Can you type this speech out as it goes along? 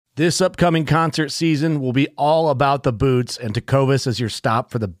This upcoming concert season will be all about the boots, and Tecovas is your stop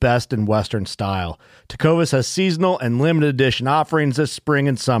for the best in Western style. Tecovas has seasonal and limited edition offerings this spring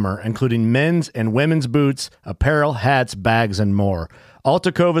and summer, including men's and women's boots, apparel, hats, bags, and more. All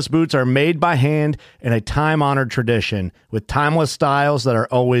Tecovas boots are made by hand in a time-honored tradition with timeless styles that are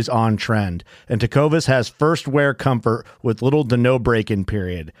always on trend. And Tecovas has first wear comfort with little to no break-in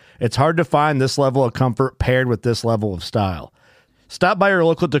period. It's hard to find this level of comfort paired with this level of style. Stop by your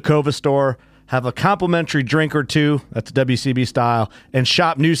local Tecovas store, have a complimentary drink or two, that's WCB style, and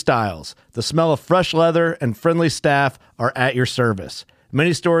shop new styles. The smell of fresh leather and friendly staff are at your service.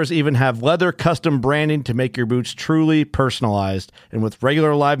 Many stores even have leather custom branding to make your boots truly personalized. And with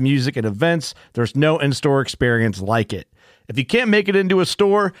regular live music and events, there's no in-store experience like it. If you can't make it into a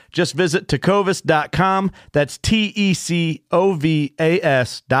store, just visit tecovas.com. That's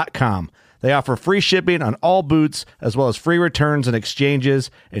TECOVAS.com. They offer free shipping on all boots, as well as free returns and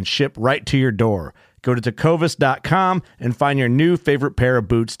exchanges, and ship right to your door. Go to tecovas.com and find your new favorite pair of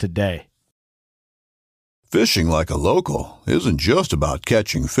boots today. Fishing like a local isn't just about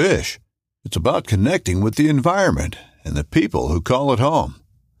catching fish. It's about connecting with the environment and the people who call it home.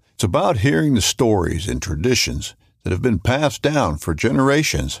 It's about hearing the stories and traditions that have been passed down for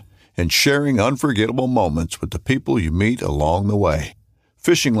generations and sharing unforgettable moments with the people you meet along the way.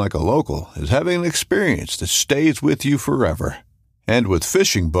 Fishing like a local is having an experience that stays with you forever. And with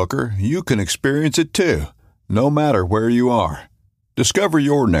Fishing Booker, you can experience it too, no matter where you are. Discover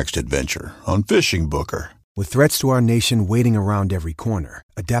your next adventure on Fishing Booker. With threats to our nation waiting around every corner,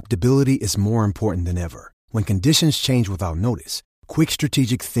 adaptability is more important than ever. When conditions change without notice, quick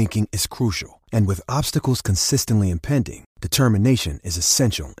strategic thinking is crucial. And with obstacles consistently impending, determination is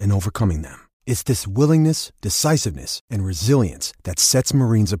essential in overcoming them. It's this willingness, decisiveness, and resilience that sets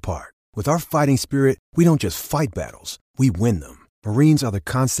Marines apart. With our fighting spirit, we don't just fight battles, we win them. Marines are the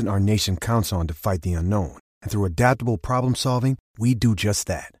constant our nation counts on to fight the unknown. And through adaptable problem solving, we do just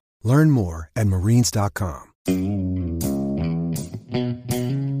that. Learn more at marines.com.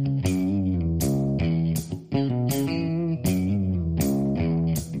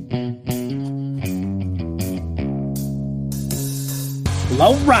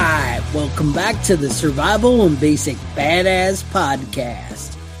 All right, welcome back to the Survival and Basic Badass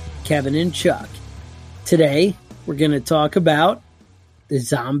Podcast. Kevin and Chuck. Today, we're going to talk about the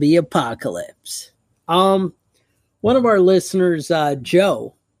zombie apocalypse. One of our listeners,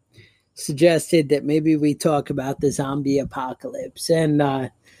 Joe, suggested that maybe we talk about the zombie apocalypse. And now,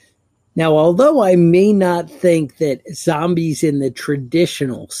 although I may not think that zombies in the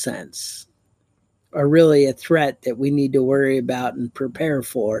traditional sense are really a threat that we need to worry about and prepare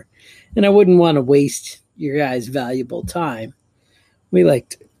for, and I wouldn't want to waste your guys' valuable time, we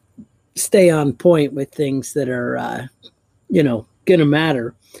like to stay on point with things that are, going to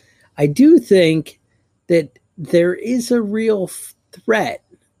matter. I do think that there is a real threat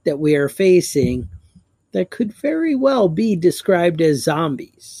that we are facing that could very well be described as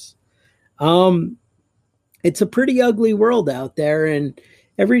zombies. It's a pretty ugly world out there, and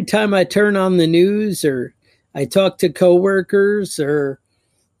every time I turn on the news or I talk to coworkers or,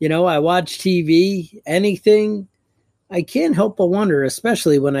 I watch TV, anything, I can't help but wonder,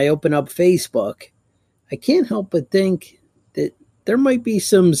 especially when I open up Facebook, I can't help but think that there might be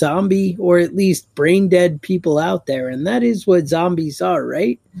some zombie or at least brain dead people out there. And that is what zombies are,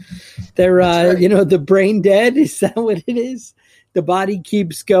 right? They're, right. The brain dead. Is that what it is? The body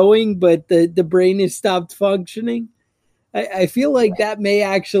keeps going, but the brain has stopped functioning. I feel like that may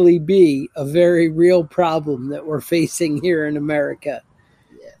actually be a very real problem that we're facing here in America.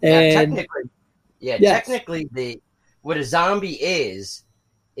 Technically, what a zombie is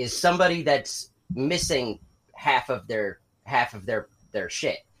somebody that's missing half of their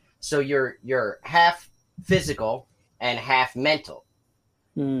shit. So you're half physical and half mental.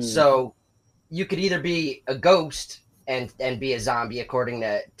 So you could either be a ghost and be a zombie according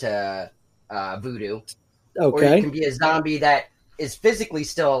to voodoo. Okay. Or you can be a zombie that is physically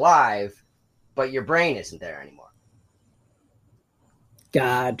still alive, but your brain isn't there anymore.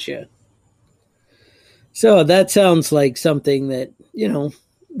 Gotcha. So that sounds like something that,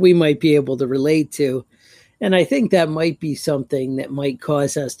 we might be able to relate to. And I think that might be something that might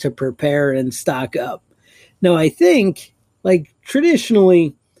cause us to prepare and stock up. Now, I think,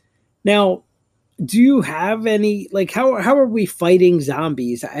 traditionally, now, do you have any, how are we fighting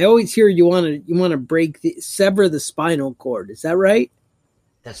zombies? I always hear you want to sever the spinal cord. Is that right?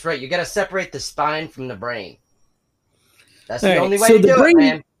 That's right. You got to separate the spine from the brain. That's the only way to do it,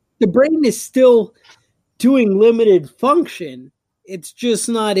 man. The brain is still doing limited function. It's just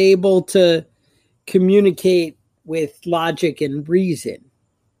not able to communicate with logic and reason.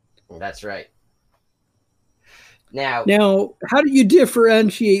 That's right. Now, how do you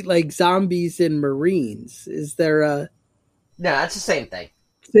differentiate like zombies and Marines? Is there a no, that's the same thing.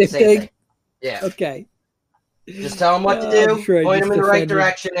 same thing? Yeah. Okay. Just tell them what to I'm do, sure I point just them in the right offended-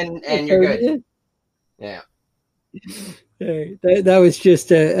 direction, and you're good. Yeah. Yeah. That was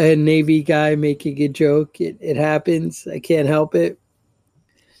just a Navy guy making a joke. It happens. I can't help it.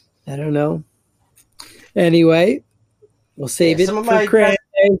 I don't know. Anyway, we'll save it Some of for my Cran.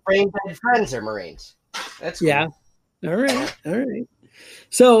 brain dead friends are Marines. That's cool. Yeah. All right.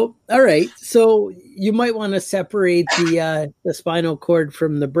 So, all right. So you might want to separate the spinal cord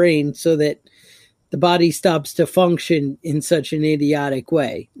from the brain so that the body stops to function in such an idiotic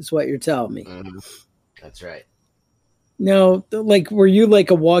way. Is what you're telling me. Mm-hmm. That's right. No, like, were you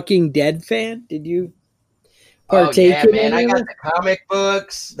like a Walking Dead fan? Did you partake yeah, in man. I any of got it? the comic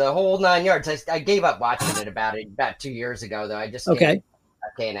books, the whole 9 yards. I gave up watching it about 2 years ago, though. I just Okay.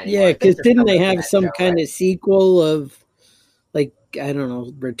 can't anymore. Yeah, I think because they're didn't still they making have that some show, kind right? of sequel of, like, I don't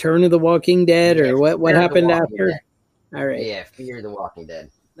know, Return of the Walking Dead, Yeah, or what Fear of the happened Walking after? Dead. All right. Yeah, Fear the Walking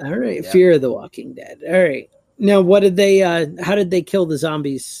Dead. All right. Yep. Fear of the Walking Dead. All right. Now, what did they, how did they kill the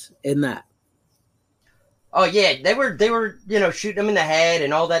zombies in that? Oh yeah, they were shooting them in the head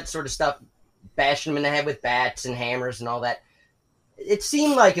and all that sort of stuff, bashing them in the head with bats and hammers and all that. It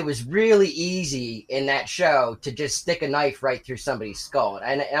seemed like it was really easy in that show to just stick a knife right through somebody's skull,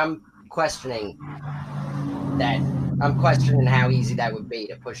 and I'm questioning that. I'm questioning how easy that would be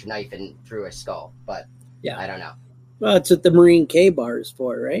to push a knife in through a skull, but Yeah. I don't know. Well, that's what the Marine K-bar is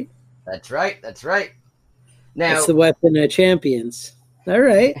for, right? That's right. Now, That's the weapon of champions. All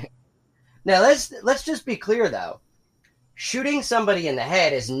right. Now let's just be clear though. Shooting somebody in the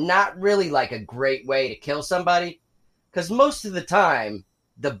head is not really like a great way to kill somebody, because most of the time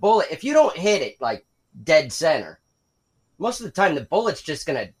the bullet, if you don't hit it like dead center, most of the time the bullet's just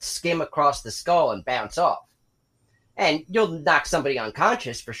gonna skim across the skull and bounce off. And you'll knock somebody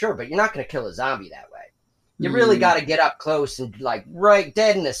unconscious for sure, but you're not gonna kill a zombie that way. You really got to get up close and like right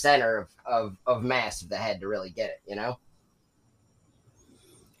dead in the center of mass of the head to really get it, you know?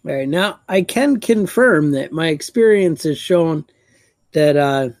 All right. Now, I can confirm that my experience has shown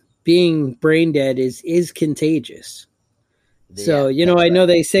that being brain dead is contagious. So, I know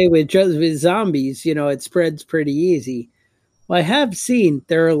they say with zombies, it spreads pretty easy. Well, I have seen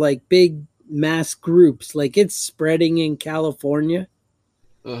there are like big mass groups, like it's spreading in California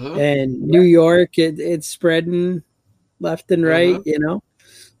and New York. It's spreading left and right, a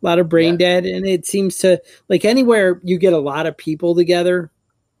lot of brain dead. And it seems to, like, anywhere you get a lot of people together,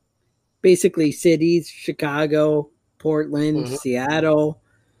 basically cities, Chicago, Portland, Seattle.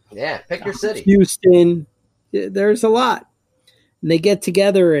 Yeah, pick your city. Houston. There's a lot. And they get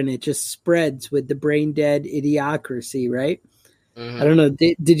together and it just spreads with the brain dead idiocracy, right? I don't know.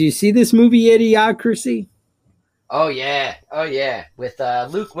 Did you see this movie, Idiocracy? Oh yeah, with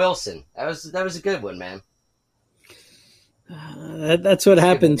Luke Wilson. That was a good one, man. That's what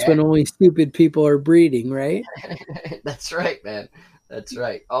happens when only stupid people are breeding, right? That's right, man. That's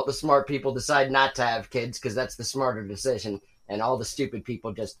right. All the smart people decide not to have kids because that's the smarter decision, and all the stupid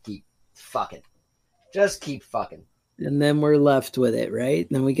people just keep fucking. Just keep fucking. And then we're left with it, right?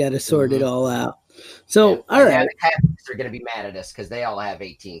 And then we got to sort it all out. So, all right. The Catholics are going to be mad at us because they all have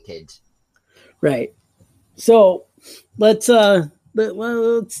 18 kids. Right. So let's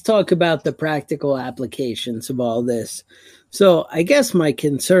talk about the practical applications of all this. So I guess my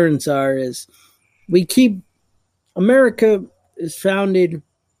concerns is America is founded,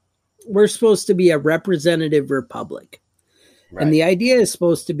 we're supposed to be a representative republic. Right. And the idea is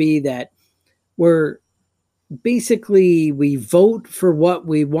supposed to be that we vote for what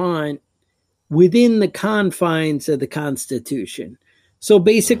we want within the confines of the Constitution. So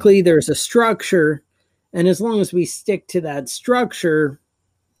basically there's a structure, and as long as we stick to that structure,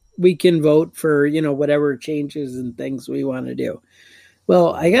 we can vote for, whatever changes and things we want to do.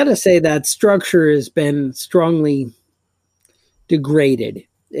 Well, I got to say that structure has been strongly degraded,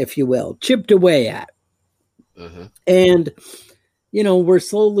 if you will, chipped away at. And, we're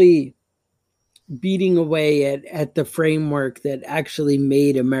slowly beating away at the framework that actually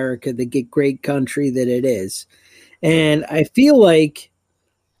made America the great country that it is. And I feel like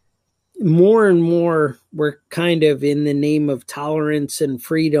more and more we're kind of, in the name of tolerance and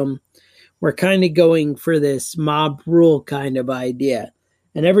freedom, we're kind of going for this mob rule kind of idea.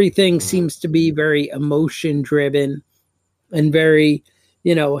 And everything seems to be very emotion driven and very,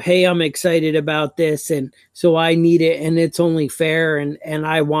 hey, I'm excited about this, and so I need it, and it's only fair, and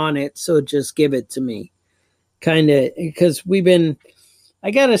I want it, so just give it to me. Kind of, because I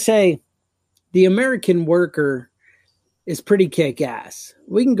got to say, the American worker is pretty kick-ass.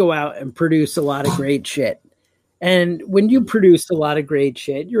 We can go out and produce a lot of great shit. And when you produce a lot of great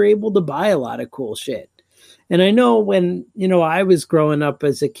shit, you're able to buy a lot of cool shit. And I know when, I was growing up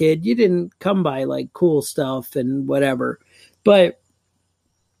as a kid, you didn't come by like cool stuff and whatever. But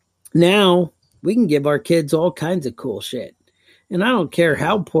now we can give our kids all kinds of cool shit. And I don't care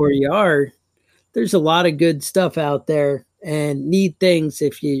how poor you are, there's a lot of good stuff out there and neat things.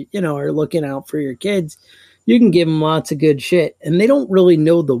 If you, are looking out for your kids, you can give them lots of good shit. And they don't really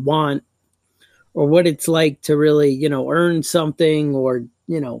know the want or what it's like to really, earn something or,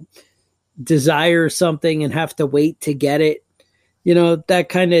 desire something and have to wait to get it. That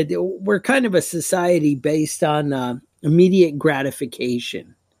kind of, we're kind of a society based on immediate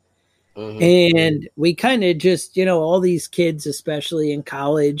gratification. Mm-hmm. And we kind of just, all these kids, especially in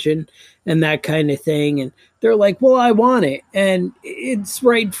college and that kind of thing. And they're like, well, I want it and it's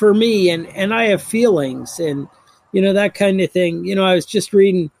right for me. And I have feelings and, that kind of thing. I was just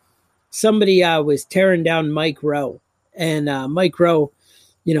reading somebody was tearing down Mike Rowe and Mike Rowe,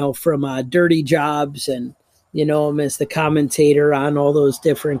 from Dirty Jobs and, him as the commentator on all those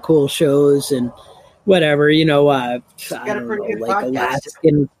different cool shows and whatever, I don't know, like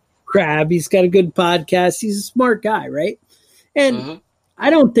Alaskan Crab. He's got a good podcast. He's a smart guy, right? And I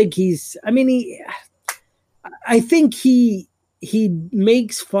don't think I think he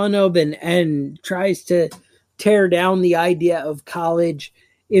makes fun of and tries to tear down the idea of college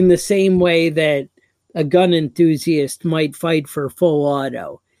in the same way that a gun enthusiast might fight for full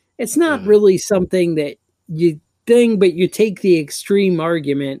auto. It's not really something that you think, but you take the extreme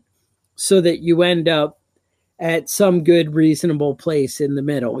argument so that you end up at some good, reasonable place in the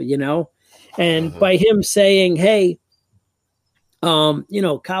middle, And by him saying, hey,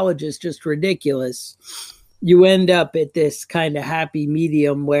 college is just ridiculous, you end up at this kind of happy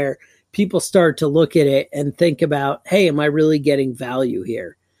medium where people start to look at it and think about, hey, am I really getting value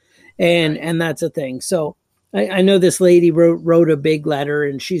here? And that's a thing. So I know this lady wrote a big letter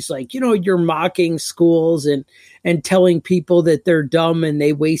and she's like, you're mocking schools and telling people that they're dumb and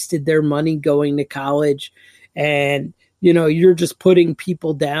they wasted their money going to college. And, you're just putting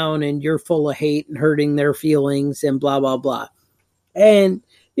people down and you're full of hate and hurting their feelings and blah, blah, blah. And,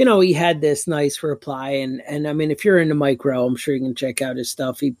 he had this nice reply. And I mean, if you're into Mike Rowe, I'm sure you can check out his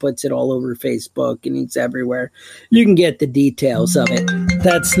stuff. He puts it all over Facebook and he's everywhere. You can get the details of it.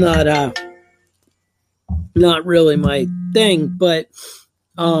 That's not really my thing, but,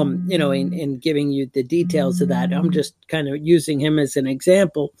 in giving you the details of that, I'm just kind of using him as an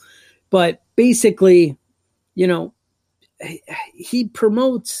example. But basically, he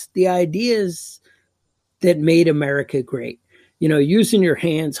promotes the ideas that made America great. Using your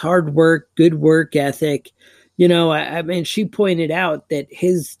hands, hard work, good work ethic. I mean, she pointed out that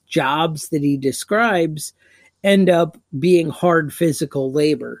his jobs that he describes end up being hard physical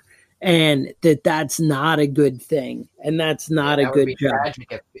labor and that's not a good thing. And that's not a good job.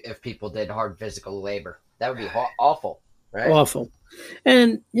 Tragic if people did hard physical labor. That would be awful, right? Awful.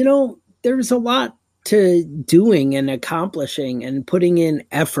 And, there's a lot to doing and accomplishing and putting in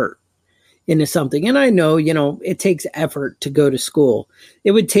effort into something. And I know, it takes effort to go to school.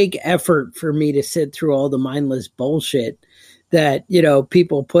 It would take effort for me to sit through all the mindless bullshit that,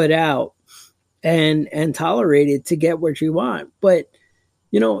 people put out and tolerate it to get what you want. But,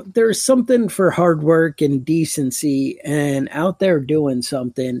 there's something for hard work and decency and out there doing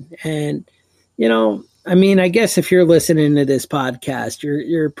something. And, I mean, I guess if you're listening to this podcast,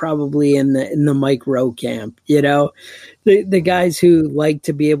 you're probably in the Mike Rowe camp, the guys who like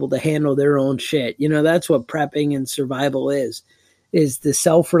to be able to handle their own shit. That's what prepping and survival is the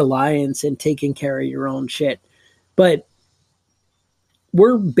self-reliance and taking care of your own shit. But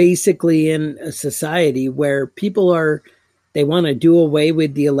we're basically in a society where people they want to do away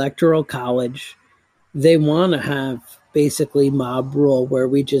with the electoral college. They want to have basically mob rule where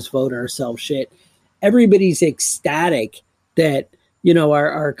we just vote ourselves shit. Everybody's ecstatic that,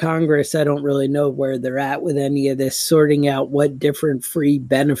 our Congress, I don't really know where they're at with any of this, sorting out what different free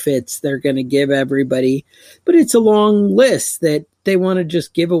benefits they're going to give everybody. But it's a long list that they want to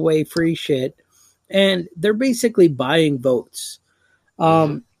just give away free shit. And they're basically buying votes.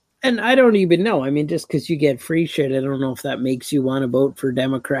 And I don't even know. I mean, just because you get free shit, I don't know if that makes you want to vote for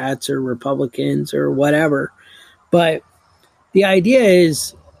Democrats or Republicans or whatever. But the idea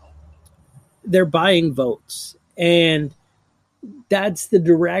is they're buying votes. And that's the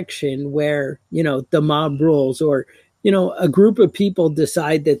direction where, the mob rules or, a group of people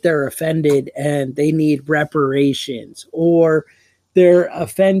decide that they're offended and they need reparations, or they're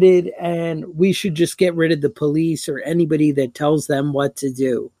offended and we should just get rid of the police or anybody that tells them what to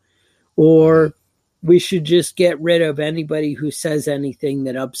do. Or, we should just get rid of anybody who says anything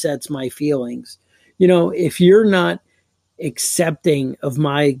that upsets my feelings. You know, if you're not accepting of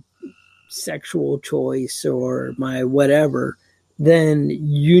my sexual choice or my whatever, then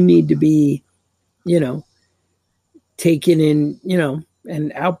you need to be, you know, taken in, you know,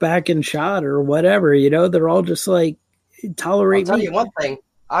 and out back and shot or whatever. You know, they're all just like, tolerate I'll tell me. you one thing.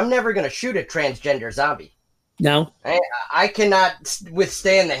 I'm never going to shoot a transgender zombie. No, I cannot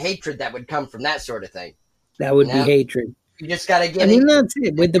withstand the hatred that would come from that sort of thing. that would be hatred. You just got to get I mean, that's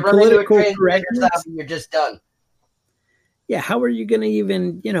it. With the run into a political transgender correctness, zombie, you're just done. yeah, how are you going to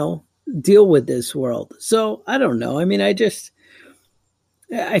even, you know, deal with this world? So I don't know. I mean, I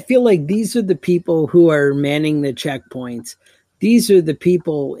feel like these are the people who are manning the checkpoints. These are the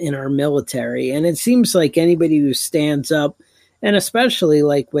people in our military. And it seems like anybody who stands up, and especially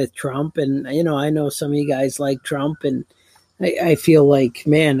like with Trump, and, you know, I know some of you guys like Trump, and I feel like,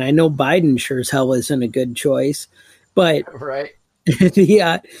 man, I know Biden sure as hell isn't a good choice, but Right.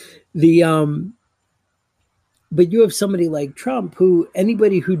 but you have somebody like Trump who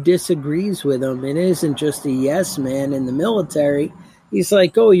anybody who disagrees with him and isn't just a yes man in the military, he's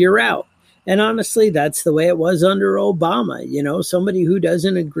like, oh, you're out. And honestly, that's the way it was under Obama. You know, somebody who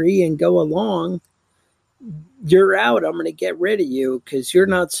doesn't agree and go along, you're out. I'm going to get rid of you because you're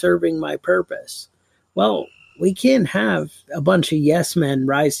not serving my purpose. Well, we can't have a bunch of yes men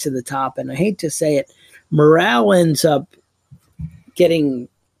rise to the top. And I hate to say it, morale ends up taking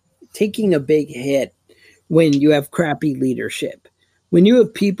a big hit when you have crappy leadership. When you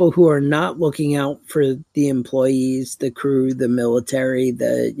have people who are not looking out for the employees, the crew, the military,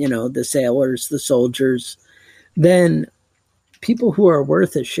 the sailors, the soldiers, then people who are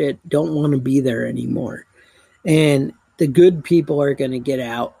worth a shit don't want to be there anymore. And the good people are going to get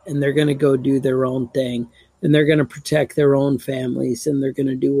out and they're going to go do their own thing and they're going to protect their own families and they're going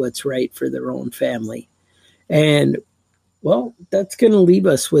to do what's right for their own family. And, well, that's going to leave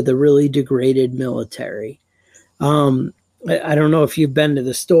us with a really degraded military. I don't know if you've been to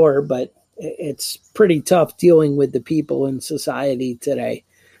the store, but it's pretty tough dealing with the people in society today.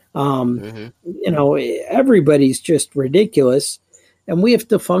 You know, everybody's just ridiculous and we have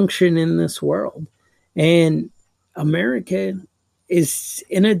to function in this world. And America is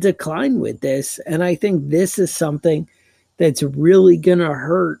in a decline with this. And I think this is something that's really going to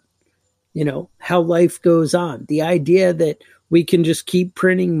hurt, you know, how life goes on. The idea that we can just keep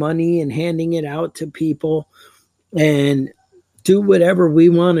printing money and handing it out to people and do whatever we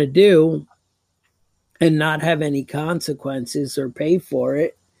want to do and not have any consequences or pay for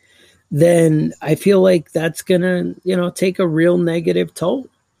it, then I feel like that's going to, you know, take a real negative toll.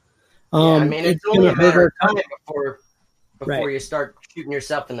 I mean, it's only a matter of time before Right. you start shooting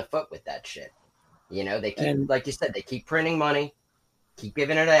yourself in the foot with that shit. You know, they keep, like you said, they keep printing money, keep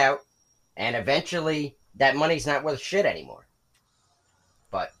giving it out, and eventually that money's not worth shit anymore.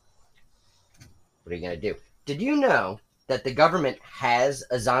 But what are you going to do? Did you know that the government has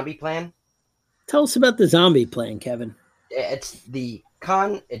a zombie plan? Tell us about the zombie plan, Kevin. It's the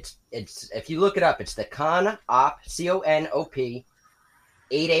it's if you look it up, it's the CONOP, CONOP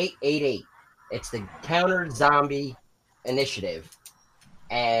 8888. It's the Counter Zombie Initiative.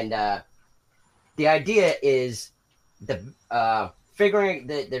 And the idea is they're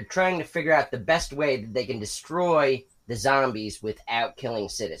trying to figure out the best way that they can destroy the zombies without killing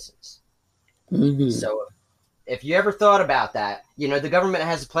citizens. Mm-hmm. So if you ever thought about that, you know, the government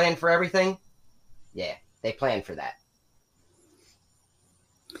has a plan for everything. Yeah, they plan for that.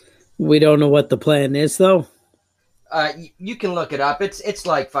 We don't know what the plan is, though. You can look it up. It's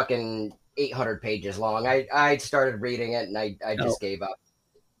like fucking 800 pages long. I started reading it and I just gave up.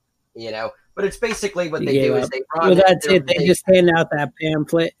 You know, but it's basically what they do is they run. Well, that's it. They just hand out that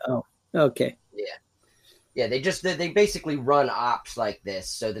pamphlet. Oh, okay. Yeah. They basically run ops like this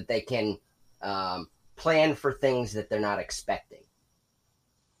so that they can plan for things that they're not expecting.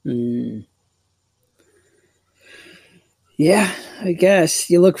 Mm. Yeah, I guess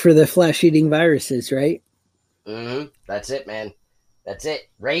you look for the flesh-eating viruses, right? Mm-hmm. That's it, man. That's it.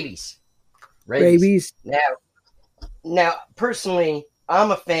 Rabies. Now, personally, I'm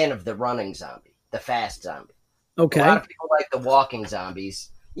a fan of the running zombie, the fast zombie. Okay. A lot of people like the walking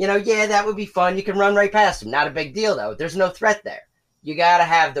zombies. You know, yeah, that would be fun. You can run right past them. Not a big deal, though. There's no threat there. You got to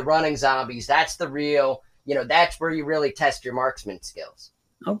have the running zombies. That's the real, you know, that's where you really test your marksman skills.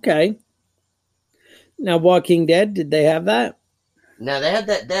 Okay. Now, Walking Dead, did they have that? No, they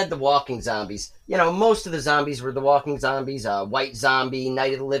had the walking zombies. You know, most of the zombies were the walking zombies. White Zombie,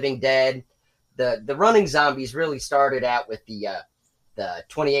 Night of the Living Dead. The running zombies really started out with the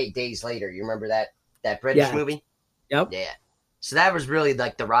 28 Days Later. You remember that British movie? Yep. Yeah. So that was really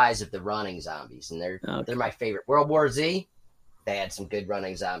like the rise of the running zombies, and they're my favorite. World War Z, they had some good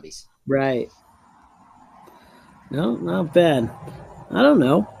running zombies. Right. No, not bad. I don't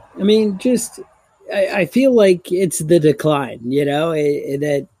know. I mean, I feel like it's the decline,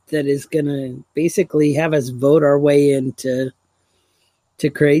 that is going to basically have us vote our way into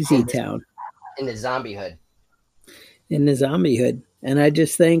crazy town. In the zombie hood. And I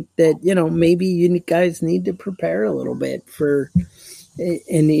just think that, maybe you guys need to prepare a little bit for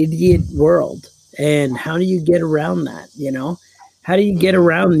an idiot world. And how do you get around that, How do you get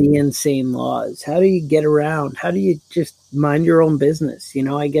around the insane laws? How do you just mind your own business?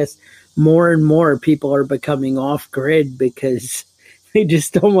 I guess more and more people are becoming off grid because they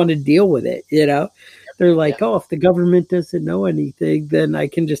just don't want to deal with it. They're like, oh, if the government doesn't know anything, then I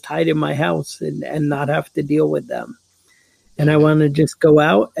can just hide in my house and not have to deal with them. And I want to just go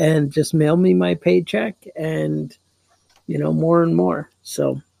out and just mail me my paycheck and, more and more.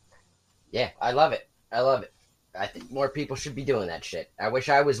 So. Yeah, I love it. I think more people should be doing that shit. I wish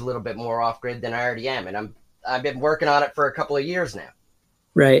I was a little bit more off grid than I already am. And I've been working on it for a couple of years now.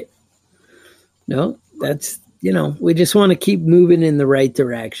 Right. No, that's, we just want to keep moving in the right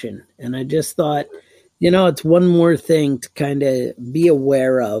direction. And I just thought, it's one more thing to kind of be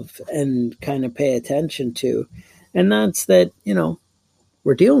aware of and kind of pay attention to. And that's that,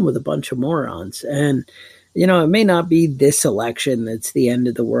 we're dealing with a bunch of morons. And, it may not be this election that's the end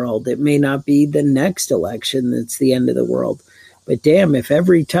of the world. It may not be the next election that's the end of the world. But damn, if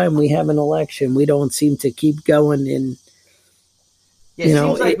every time we have an election, we don't seem to keep going in. Yeah, it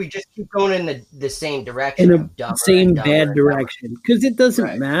seems like we just keep going in the same direction. In the same bad direction. Because it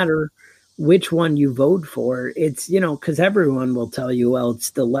doesn't matter which one you vote for. It's, because everyone will tell you, well,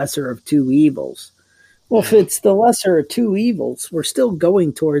 it's the lesser of two evils. Well, if it's the lesser of two evils, we're still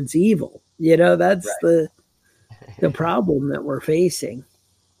going towards evil. That's the problem that we're facing.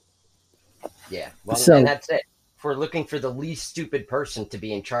 Yeah, well, and that's it. If we're looking for the least stupid person to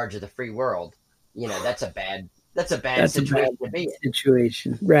be in charge of the free world, that's a bad situation to be in.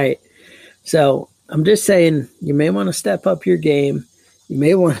 Situation, right? So I'm just saying, you may want to step up your game. You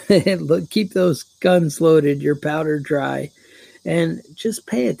may want to keep those guns loaded, your powder dry, and just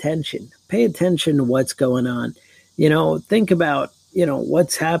pay attention. Pay attention to what's going on. Think about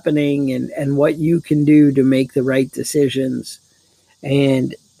what's happening and what you can do to make the right decisions,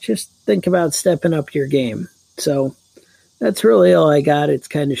 and just think about stepping up your game. So that's really all I got. It's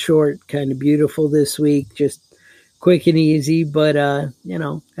kind of short, kind of beautiful this week, just quick and easy, but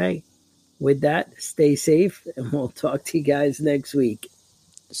hey, with that, stay safe, and we'll talk to you guys next week.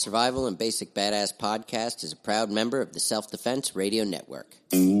 The Survival and Basic Badass Podcast is a proud member of the Self-Defense Radio Network.